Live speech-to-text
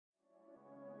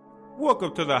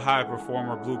Welcome to the High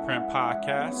Performer Blueprint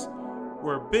Podcast,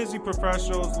 where busy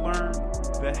professionals learn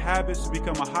the habits to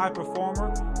become a high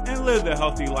performer and live the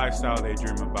healthy lifestyle they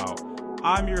dream about.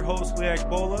 I'm your host, Liak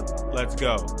Bola. Let's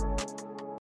go.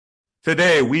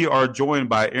 Today, we are joined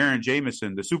by Aaron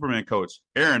Jameson, the Superman coach.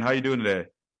 Aaron, how you doing today?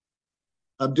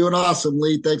 I'm doing awesome,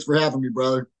 Lee. Thanks for having me,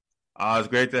 brother. It's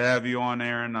great to have you on,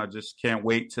 Aaron. I just can't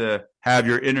wait to have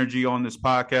your energy on this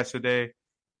podcast today.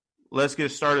 Let's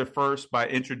get started first by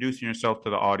introducing yourself to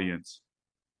the audience.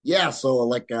 Yeah, so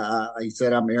like I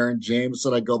said, I'm Aaron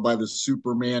Jameson. I go by the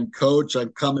Superman coach. I'm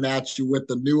coming at you with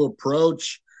a new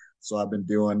approach. So I've been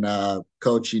doing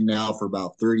coaching now for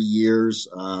about 30 years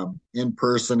in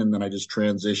person, and then I just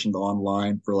transitioned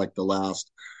online for like the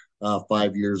last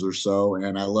 5 years or so.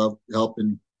 And I love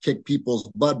helping kick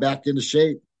people's butt back into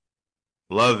shape.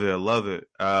 Love it. Love it.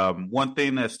 One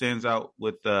thing that stands out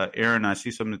with Aaron, I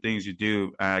see some of the things you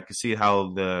do. I can see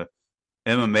how the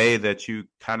MMA that you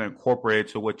kind of incorporate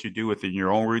to what you do within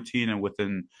your own routine and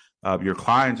within your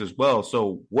clients as well.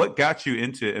 So what got you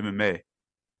into MMA?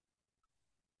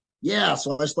 Yeah,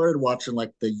 so I started watching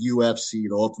like the UFC,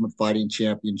 the Ultimate Fighting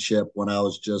Championship, when I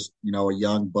was just, a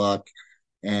young buck.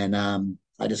 And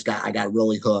I got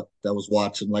really hooked. I was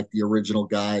watching like the original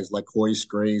guys like Royce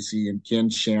Gracie and Ken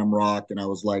Shamrock. And I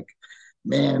was like,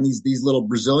 man, these little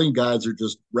Brazilian guys are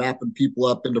just wrapping people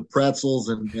up into pretzels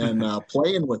and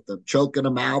playing with them, choking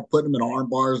them out, putting them in arm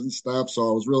bars and stuff. So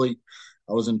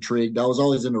I was intrigued. I was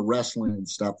always into wrestling and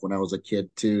stuff when I was a kid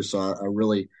too. So I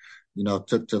really,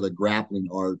 took to the grappling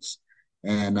arts.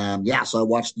 And so I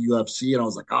watched the UFC and I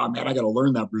was like, oh man, I got to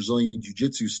learn that Brazilian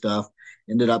jiu-jitsu stuff.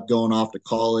 Ended up going off to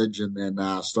college and then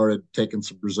started taking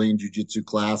some Brazilian jiu-jitsu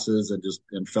classes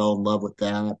and fell in love with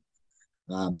that.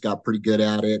 Got pretty good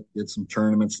at it, did some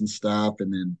tournaments and stuff.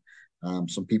 And then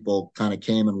some people kind of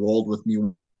came and rolled with me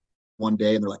one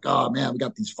day and they're like, oh man, we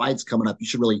got these fights coming up. You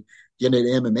should really get into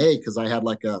MMA, because I had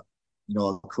like a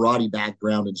karate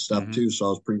background and stuff too. So I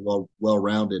was pretty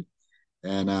well-rounded.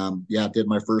 And did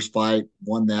my first fight,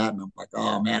 won that. And I'm like,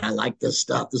 oh man, I like this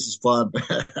stuff. This is fun.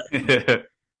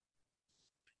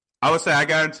 I would say I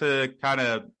got into kind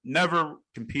of never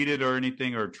competed or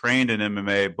anything or trained in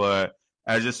MMA, but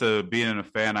as just being a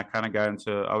fan, I kind of got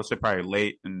into, I would say probably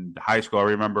late in high school. I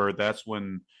remember that's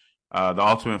when the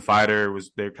Ultimate Fighter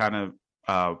they kind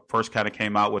of first kind of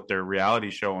came out with their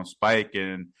reality show on Spike.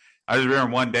 And I just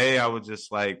remember one day I was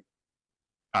just like,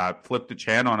 I flipped the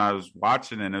channel and I was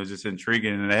watching and it was just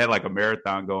intriguing. And they had like a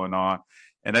marathon going on.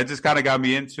 And that just kind of got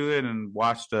me into it and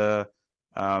watched a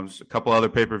couple other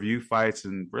pay-per-view fights.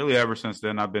 And really ever since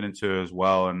then, I've been into it as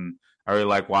well. And I really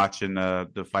like watching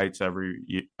the fights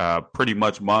every pretty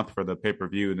much month for the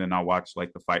pay-per-view. And then I watch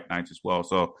like the fight nights as well.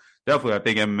 So definitely, I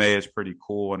think MMA is pretty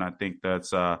cool. And I think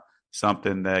that's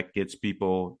something that gets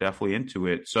people definitely into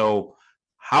it. So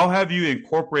how have you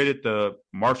incorporated the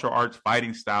martial arts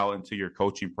fighting style into your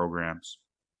coaching programs?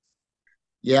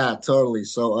 Yeah, totally.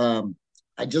 So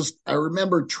I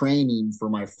remember training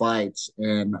for my fights,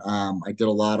 and I did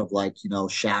a lot of like,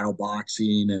 shadow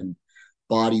boxing and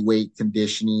body weight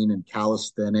conditioning and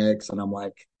calisthenics. And I'm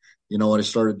like, when I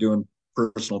started doing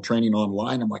personal training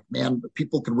online, I'm like, man,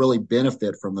 people can really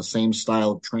benefit from the same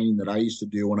style of training that I used to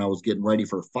do when I was getting ready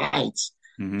for fights.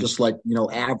 Just like,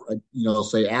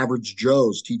 say average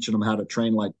Joes, teaching them how to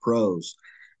train like pros.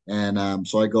 And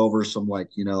so I go over some like,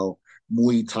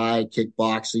 Muay Thai,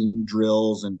 kickboxing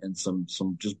drills and some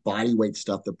just body weight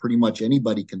stuff that pretty much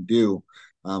anybody can do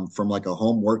from like a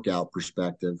home workout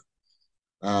perspective.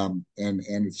 And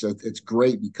it's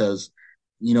great because,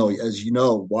 as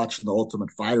watching the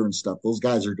Ultimate Fighter and stuff, those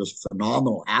guys are just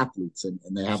phenomenal athletes and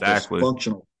they have Exactly.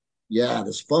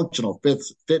 this functional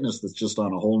fitness that's just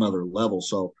on a whole nother level.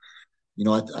 So,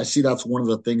 I see that's one of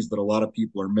the things that a lot of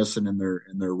people are missing in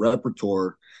their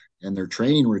repertoire and their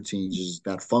training routines, is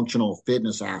that functional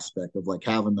fitness aspect of like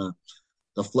having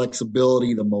the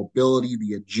flexibility, the mobility,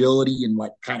 the agility, and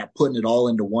like kind of putting it all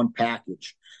into one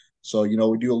package. So, we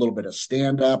do a little bit of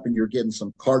stand up and you're getting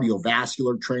some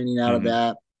cardiovascular training out of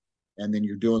that. And then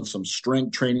you're doing some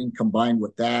strength training combined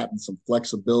with that and some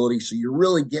flexibility. So you're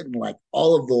really getting like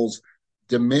all of those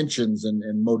dimensions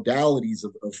and modalities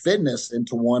of fitness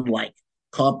into one like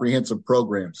comprehensive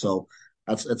program. So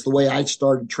that's the way I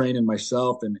started training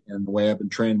myself and the way I've been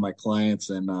training my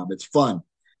clients. And it's fun.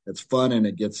 It's fun, and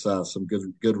it gets some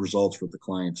good results with the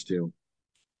clients too.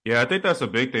 Yeah, I think that's a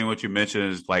big thing. What you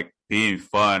mentioned is like being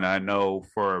fun. I know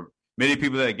for many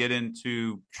people that get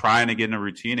into trying to get in a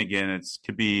routine again, it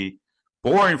could be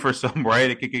boring for some, right?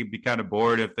 It could be kind of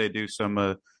bored if they do some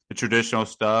of the traditional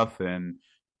stuff. And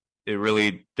it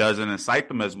really doesn't incite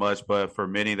them as much. But for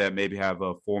many that maybe have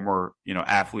a former,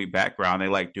 athlete background, they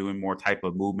like doing more type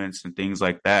of movements and things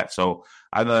like that. So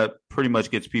I that pretty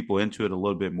much gets people into it a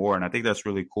little bit more. And I think that's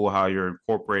really cool how you're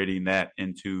incorporating that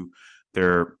into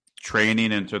their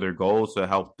training, into their goals to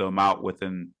help them out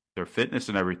within their fitness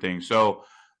and everything. So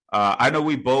I know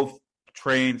we both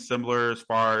train similar as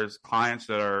far as clients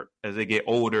that are, as they get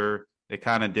older, they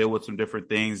kind of deal with some different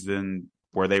things than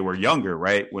where they were younger,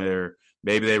 right? Where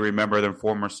maybe they remember their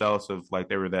former selves of like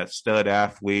they were that stud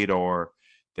athlete, or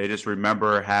they just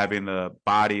remember having the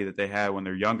body that they had when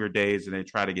they're younger days and they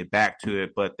try to get back to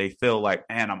it, but they feel like,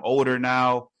 man, I'm older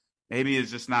now. Maybe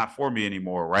it's just not for me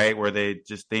anymore, right? Where they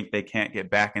just think they can't get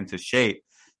back into shape.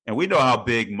 And we know how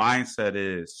big mindset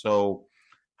is. So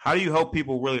how do you help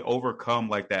people really overcome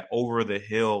like that over the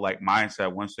hill like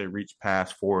mindset once they reach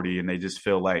past 40 and they just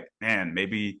feel like, man,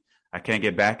 maybe I can't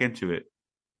get back into it?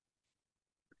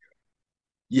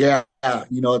 Yeah,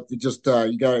 it just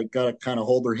you gotta kind of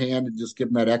hold their hand and just give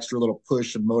them that extra little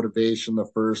push and motivation the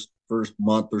first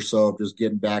month or so of just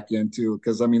getting back into it.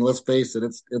 Because I mean, let's face it,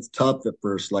 it's tough at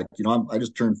first. Like I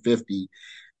just turned 50,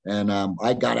 and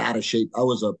I got out of shape. I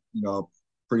was a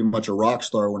pretty much a rock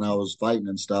star when I was fighting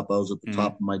and stuff. I was at the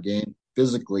top Mm-hmm. of my game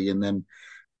physically, and then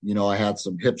I had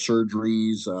some hip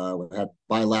surgeries. I had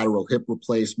bilateral hip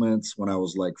replacements when I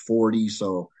was like 40.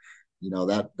 So,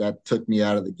 that took me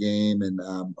out of the game, and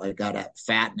I got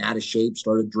fat and out of shape,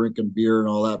 started drinking beer and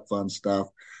all that fun stuff.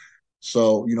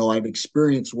 So, I've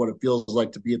experienced what it feels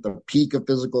like to be at the peak of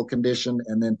physical condition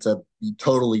and then to be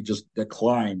totally just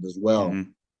declined as well,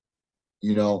 Mm-hmm.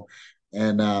 you know.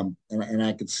 And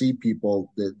I could see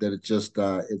people that it just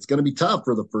it's going to be tough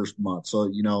for the first month.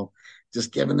 So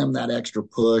just giving them that extra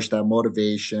push, that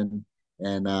motivation,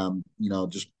 and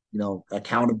just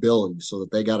accountability, so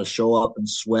that they got to show up and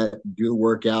sweat and do the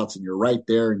workouts, and you're right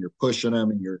there and you're pushing them,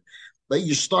 and but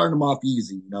you're starting them off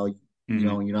easy. Mm-hmm.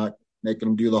 You're not making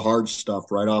them do the hard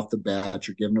stuff right off the bat.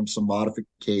 You're giving them some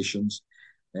modifications,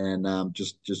 and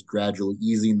just gradually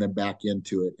easing them back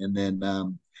into it, and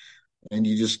then and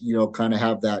you just kind of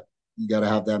have that. You got to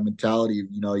have that mentality of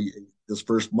this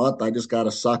first month I just got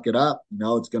to suck it up.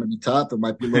 It's going to be tough, it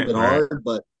might be a little bit Right. hard,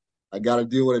 but I got to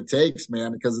do what it takes,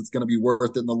 man, because it's going to be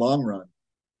worth it in the long run.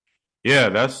 Yeah,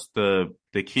 that's the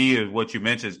key is what you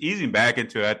mentioned is easing back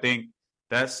into it. I think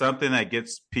that's something that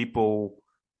gets people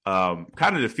kind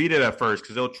of defeated at first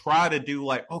because they'll try to do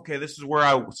like, okay, this is where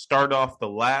I started off the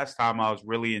last time I was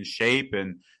really in shape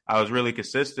and I was really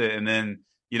consistent, and then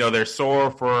they're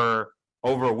sore for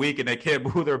over a week and they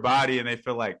can't move their body and they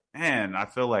feel like, man, I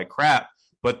feel like crap.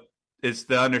 But it's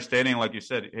the understanding, like you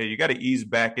said, hey, you got to ease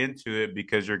back into it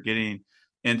because you're getting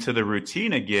into the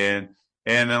routine again.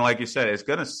 And then, like you said, it's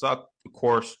going to suck, of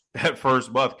course, that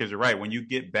first month because you're right. When you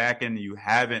get back and you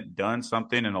haven't done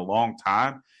something in a long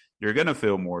time, you're going to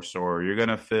feel more sore. You're going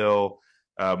to feel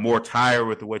more tired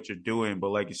with what you're doing. But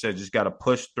like you said, just got to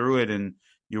push through it and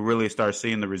you really start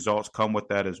seeing the results come with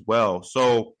that as well.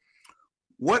 So,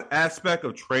 what aspect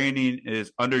of training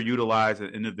is underutilized in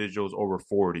individuals over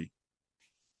 40?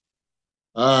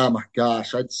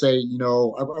 Gosh, I'd say,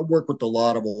 I work with a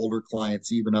lot of older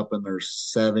clients, even up in their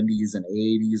 70s and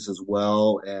 80s as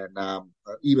well. And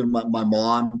even my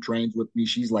mom trains with me.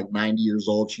 She's like 90 years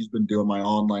old. She's been doing my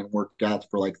online workouts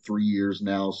for like 3 years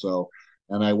now. So,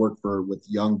 and I work with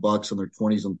young bucks in their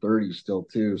 20s and 30s still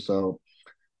too. So,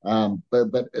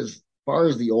 but as far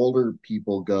as the older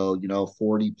people go,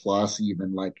 40 plus,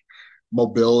 even like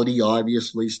mobility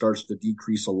obviously starts to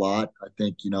decrease a lot. I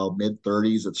think, mid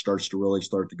 30s, it starts to really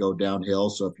start to go downhill.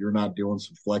 So if you're not doing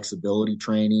some flexibility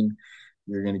training,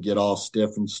 you're going to get all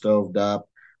stiff and stoved up.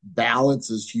 Balance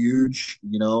is huge.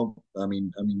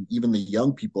 Even the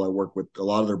young people I work with, a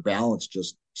lot of their balance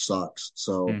just sucks.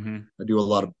 So Mm-hmm. I do a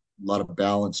lot of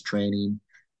balance training,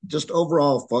 just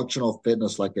overall functional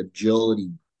fitness, like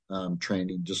agility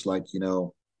training, just like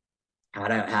how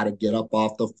to get up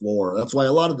off the floor. That's why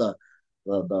a lot of the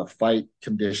fight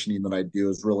conditioning that I do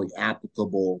is really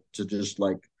applicable to just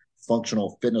like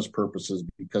functional fitness purposes,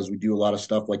 because we do a lot of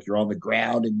stuff like you're on the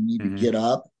ground and you need to Mm-hmm. get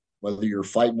up, whether you're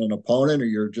fighting an opponent or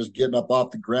you're just getting up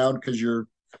off the ground because you're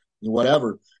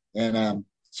whatever. And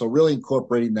so really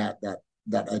incorporating that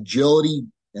agility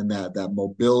and that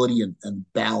mobility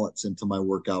and balance into my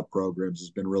workout programs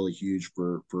has been really huge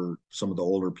for some of the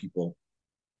older people.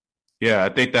 Yeah, I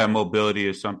think that mobility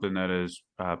is something that is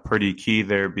pretty key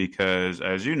there because,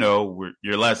 as you know,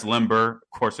 you're less limber,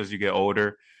 of course, as you get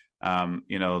older.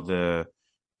 The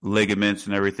ligaments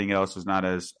and everything else is not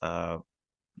as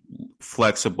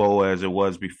flexible as it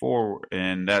was before.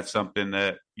 And that's something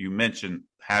that you mentioned,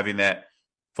 having that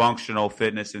functional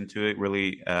fitness into it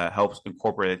really helps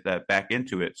incorporate that back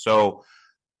into it. So,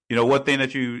 one thing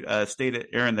that you stated,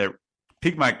 Aaron, that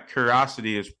piqued my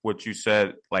curiosity is what you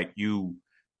said, like you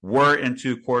were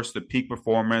into, of course, the peak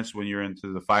performance when you're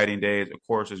into the fighting days. Of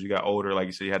course, as you got older, like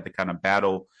you said, you had to kind of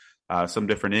battle some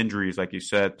different injuries, like you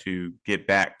said, to get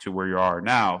back to where you are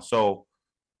now. So,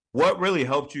 what really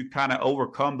helped you kind of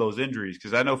overcome those injuries?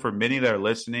 Because I know for many that are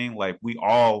listening, like we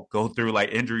all go through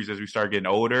like injuries as we start getting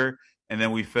older, and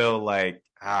then we feel like,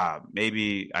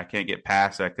 maybe I can't get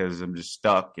past that because I'm just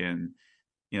stuck, and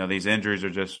these injuries are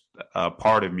just a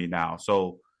part of me now.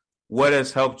 So, what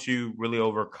has helped you really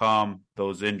overcome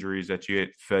those injuries that you had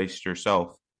faced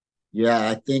yourself? Yeah,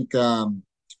 I think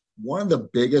one of the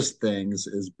biggest things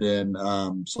has been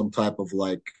some type of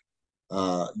like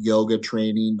yoga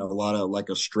training, a lot of like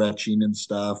a stretching and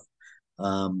stuff,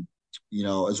 um,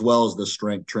 as well as the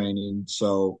strength training.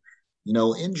 So,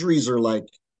 injuries are like,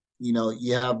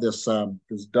 you have this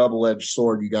double-edged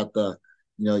sword. You got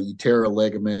you tear a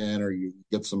ligament or you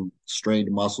get some strained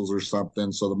muscles or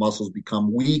something. So the muscles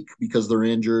become weak because they're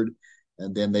injured.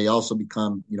 And then they also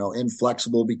become,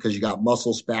 inflexible because you got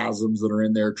muscle spasms that are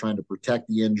in there trying to protect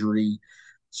the injury.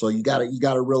 So you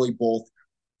gotta really both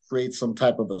create some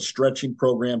type of a stretching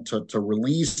program to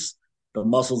release the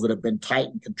muscles that have been tight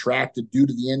and contracted due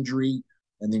to the injury.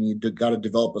 And then you got to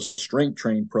develop a strength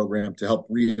training program to help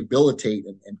rehabilitate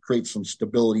and create some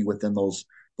stability within those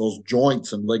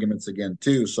joints and ligaments again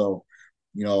too. So,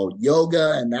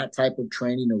 yoga and that type of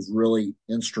training is really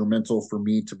instrumental for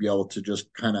me to be able to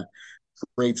just kind of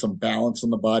create some balance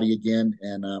in the body again.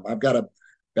 And I've got a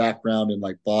background in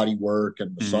like body work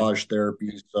and Mm-hmm. massage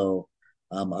therapy. So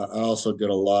I also did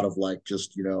a lot of like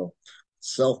just,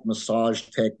 self massage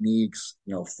techniques,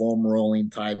 foam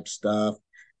rolling type stuff,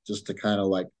 just to kind of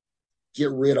like get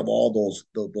rid of all those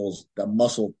the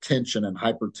muscle tension and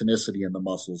hypertonicity in the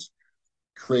muscles,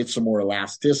 create some more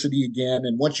elasticity again.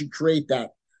 And once you create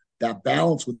that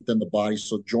balance within the body,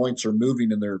 so joints are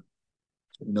moving in their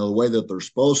the way that they're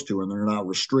supposed to, and they're not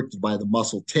restricted by the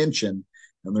muscle tension,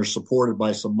 and they're supported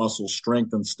by some muscle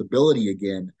strength and stability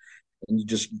again, and you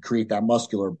just create that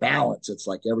muscular balance. It's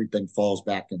like everything falls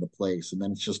back into place, and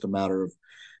then it's just a matter of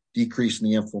decreasing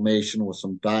the inflammation with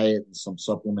some diet and some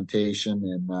supplementation.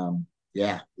 And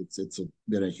yeah,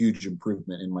 been a huge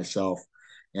improvement in myself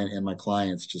and my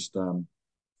clients. Just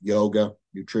yoga,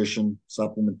 nutrition,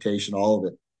 supplementation, all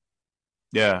of it.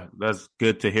 Yeah, that's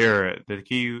good to hear. The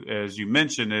key, as you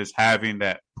mentioned, is having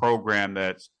that program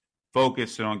that's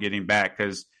focused on getting back.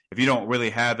 Because if you don't really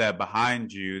have that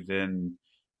behind you, then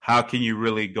how can you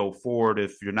really go forward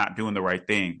if you're not doing the right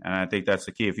thing? And I think that's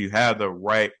the key. If you have the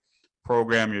right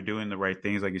program, you're doing the right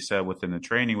things, like you said, within the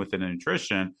training, within the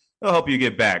nutrition, it'll help you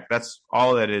get back. That's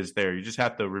all that is there. You just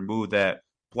have to remove that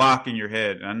block in your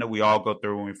head. And I know we all go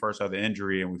through when we first have the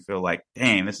injury and we feel like,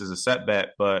 dang, this is a setback,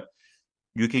 but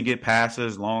you can get past it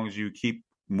as long as you keep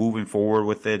moving forward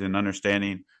with it and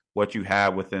understanding what you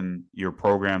have within your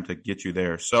program to get you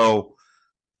there. So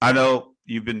I know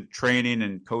you've been training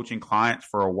and coaching clients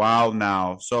for a while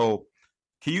now. So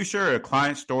can you share a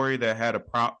client story that had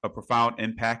a profound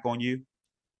impact on you?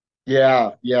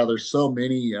 Yeah. There's so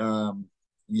many. I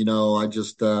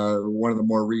just one of the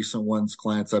more recent ones,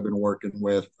 clients I've been working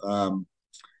with, a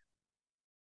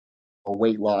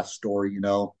weight loss story.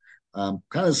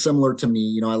 Kind of similar to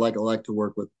me. I like to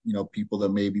work with people that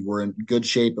maybe were in good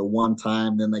shape at one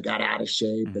time, then they got out of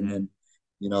shape, and Mm-hmm. then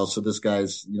so this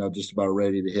guy's just about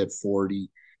ready to hit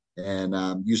 40,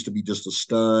 and used to be just a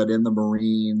stud in the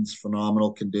Marines,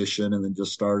 phenomenal condition, and then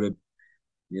just started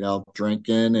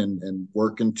drinking and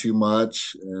working too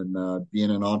much and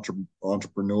being an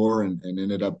entrepreneur and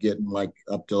ended up getting like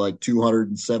up to like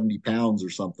 270 pounds or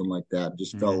something like that.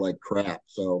 Just felt Mm-hmm. like crap.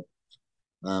 So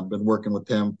I've been working with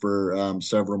him for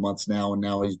several months now, and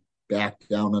now he's back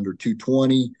down under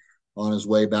 220 on his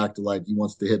way back to like he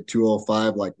wants to hit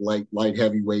 205, like light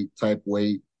heavyweight type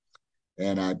weight.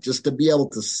 And just to be able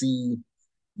to see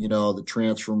the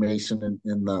transformation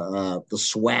and the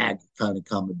swag kind of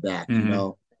coming back.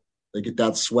 Mm-hmm. They get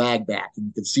that swag back, and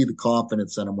you can see the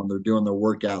confidence in them when they're doing their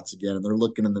workouts again, and they're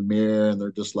looking in the mirror, and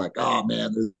they're just like, "Oh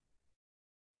man, they're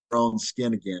their own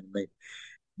skin again."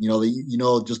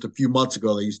 And just a few months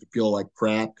ago they used to feel like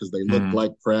crap because they looked Mm-hmm.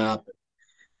 like crap,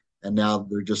 and now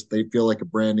they feel like a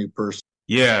brand new person.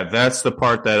 Yeah, that's the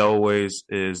part that always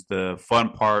is the fun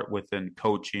part within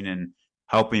coaching and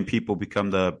helping people become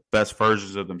the best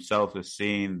versions of themselves is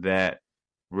seeing that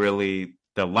really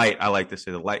the light, I like to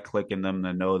say the light click in them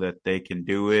to know that they can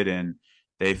do it and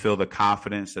they feel the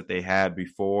confidence that they had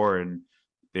before. And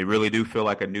they really do feel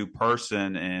like a new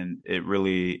person, and it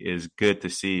really is good to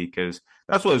see, because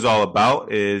that's what it's all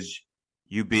about, is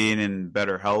you being in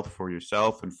better health for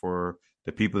yourself and for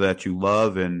the people that you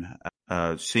love, and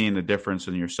seeing the difference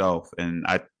in yourself. And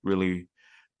I really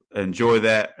enjoy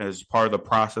that as part of the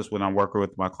process when I'm working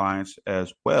with my clients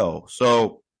as well.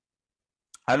 So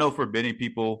I know for many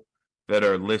people that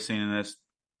are listening to this,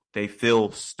 they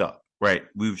feel stuck, right?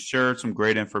 We've shared some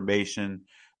great information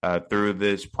through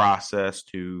this process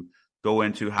to go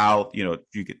into how,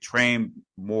 you could train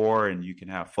more and you can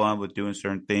have fun with doing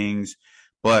certain things.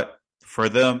 But for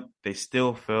them, they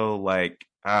still feel like,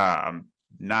 I'm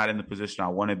not in the position I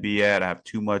want to be at. I have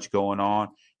too much going on,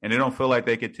 and they don't feel like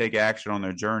they could take action on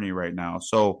their journey right now.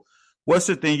 So what's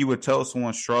the thing you would tell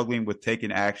someone struggling with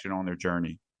taking action on their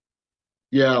journey?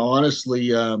 Yeah,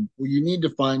 honestly, well, you need to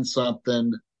find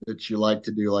something that you like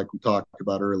to do, like we talked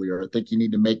about earlier. I think you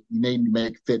need to make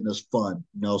fitness fun,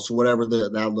 so whatever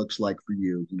that looks like for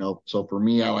you, So for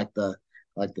me, I like the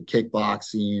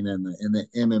kickboxing and the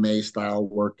MMA style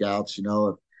workouts,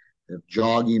 if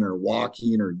jogging or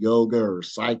walking or yoga or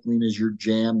cycling is your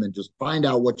jam, then just find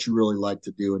out what you really like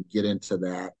to do and get into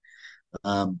that.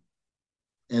 Um,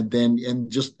 and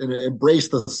embrace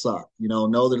the suck,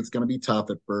 know that it's going to be tough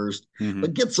at first, Mm-hmm.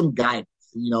 but get some guidance.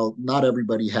 Not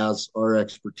everybody has our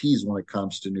expertise when it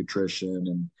comes to nutrition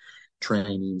and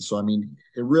training. So, I mean,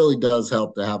 it really does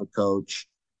help to have a coach,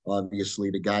 obviously,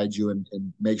 to guide you and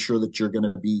make sure that you're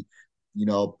going to be,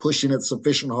 pushing it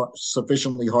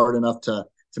sufficiently hard enough to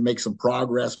make some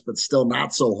progress, but still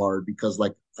not so hard, because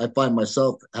like I find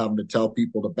myself having to tell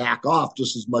people to back off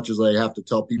just as much as I have to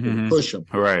tell people to Mm-hmm. push them.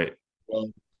 Right.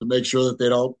 To make sure that they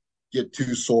don't get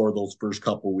too sore those first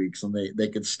couple of weeks, and they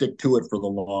can stick to it for the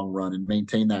long run and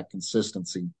maintain that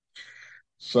consistency.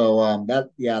 So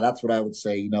that's what I would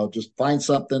say. Just find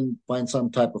some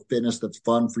type of fitness that's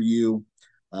fun for you.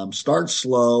 Start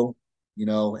slow,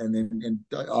 and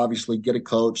obviously get a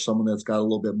coach, someone that's got a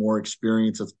little bit more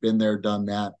experience, that's been there, done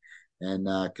that, and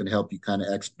can help you kind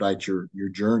of expedite your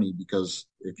journey. Because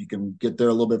if you can get there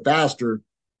a little bit faster,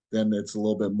 then it's a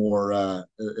little bit more.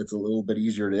 It's a little bit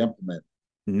easier to implement.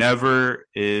 Never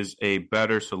is a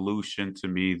better solution to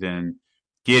me than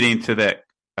getting to that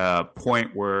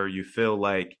point where you feel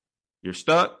like you're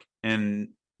stuck. And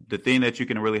the thing that you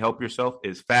can really help yourself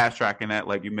is fast tracking that,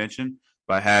 like you mentioned,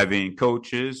 by having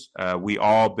coaches. We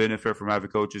all benefit from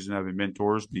having coaches and having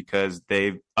mentors, because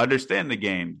they understand the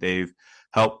game. They've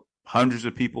helped hundreds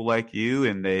of people like you,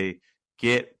 and they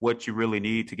get what you really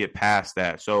need to get past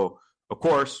that. So, of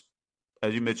course,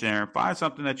 as you mentioned, Aaron, find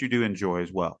something that you do enjoy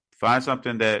as well. Find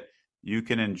something that you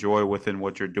can enjoy within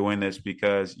what you're doing this,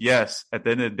 because yes, at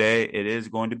the end of the day, it is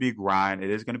going to be a grind. It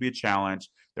is going to be a challenge.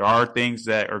 There are things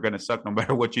that are going to suck no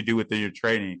matter what you do within your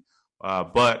training.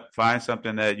 But find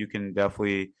something that you can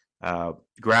definitely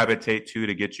gravitate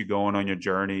to get you going on your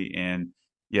journey. And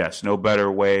yes, no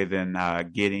better way than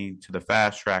getting to the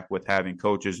fast track with having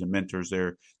coaches and mentors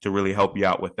there to really help you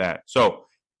out with that. So,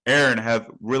 Aaron, have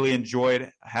really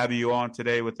enjoyed having you on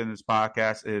today within this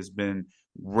podcast. It has been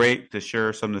great to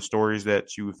share some of the stories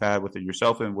that you've had within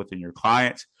yourself and within your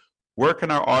clients. Where can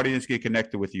our audience get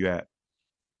connected with you at?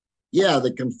 Yeah,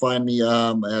 they can find me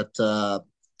at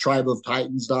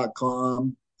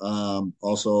tribeoftitans.com,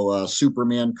 also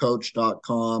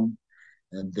supermancoach.com,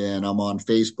 and then I'm on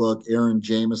Facebook, Aaron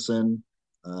Jameson.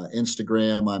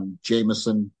 Instagram, I'm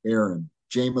Jameson Aaron.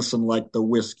 Jameson like the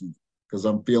whiskey, because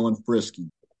I'm feeling frisky.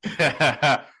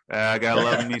 I got to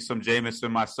love me some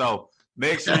Jameson myself.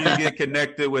 Make sure you get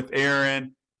connected with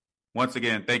Aaron. Once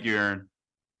again, thank you, Aaron.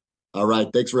 All right.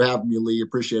 Thanks for having me, Lee.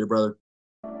 Appreciate it, brother.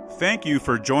 Thank you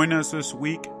for joining us this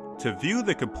week. To view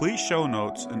the complete show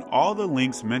notes and all the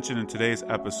links mentioned in today's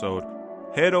episode,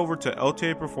 head over to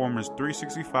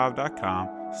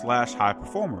ltaperformance365.com/high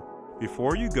performer.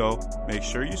 Before you go, make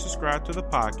sure you subscribe to the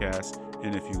podcast.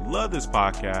 And if you love this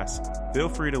podcast, feel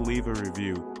free to leave a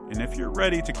review. And if you're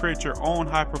ready to create your own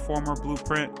high performer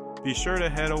blueprint, be sure to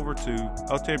head over to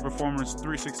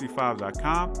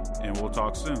ltaperformance365.com, and we'll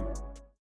talk soon.